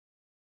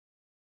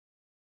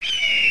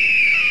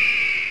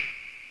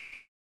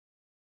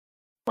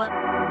Yeah.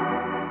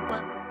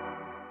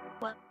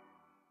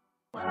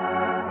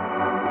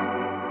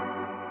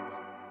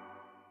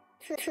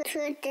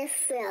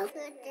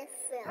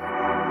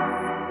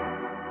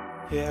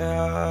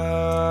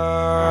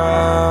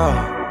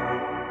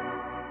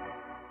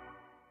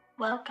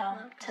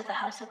 Welcome to the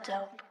House of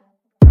Dope.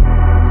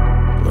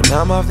 When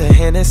I'm off the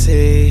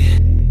Hennessy,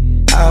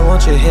 I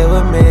want you here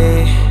with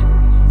me.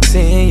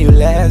 Seeing you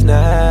last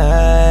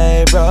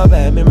night brought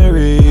back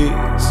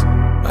memories.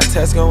 My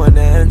text going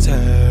to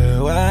enter,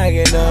 why I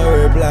get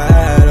no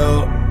reply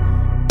though?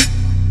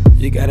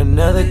 You got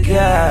another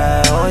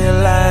guy on your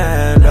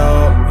line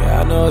though.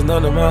 Yeah, I know it's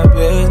none of my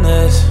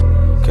business,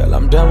 girl,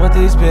 I'm done with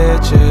these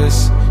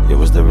bitches. You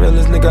was the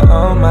realest nigga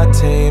on my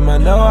team, I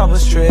know I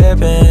was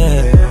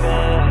tripping.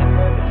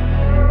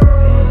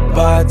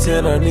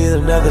 Bartender, need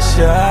another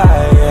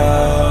shot,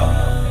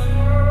 yeah.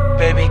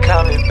 Baby,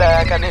 call me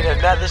back, I need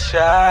another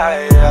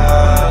shot,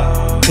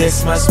 yeah.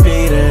 This must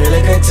be the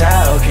liquor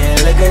talking,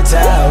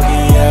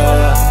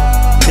 yeah.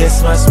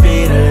 This must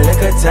be the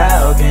liquor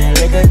talking,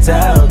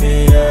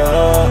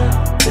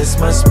 yeah. This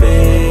must be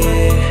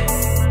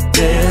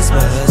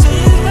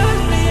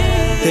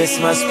This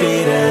must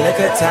be the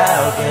liquor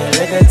talking,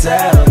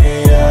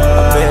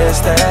 yeah. I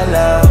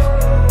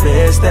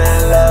miss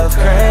that love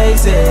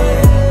crazy.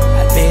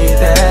 I need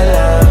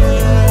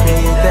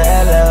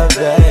that love,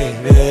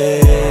 baby.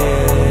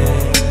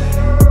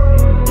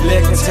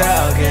 Liquor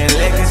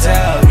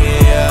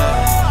talking,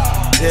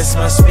 yeah. This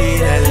must be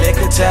that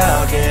liquor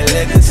talking,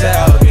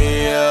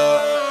 yeah.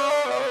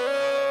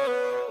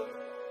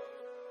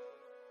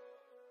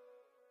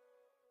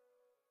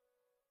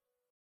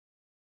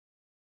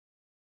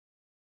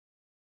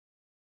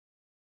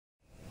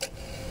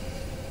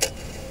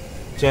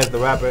 Chance the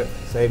Rapper,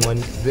 Save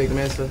Money. Big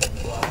Mensa.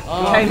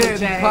 I'm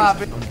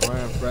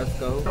Brian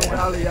Fresco.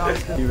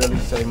 You really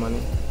save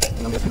money.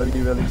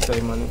 You really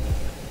save money.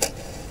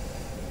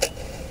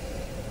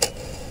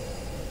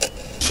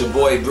 It's your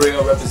boy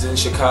Brill representing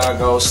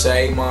Chicago,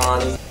 Save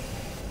Money.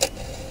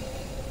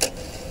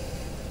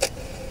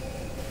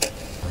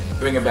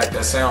 Bringing back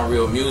that sound,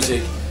 real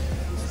music,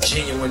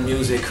 genuine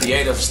music,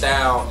 creative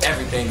style,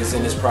 everything is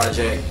in this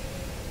project.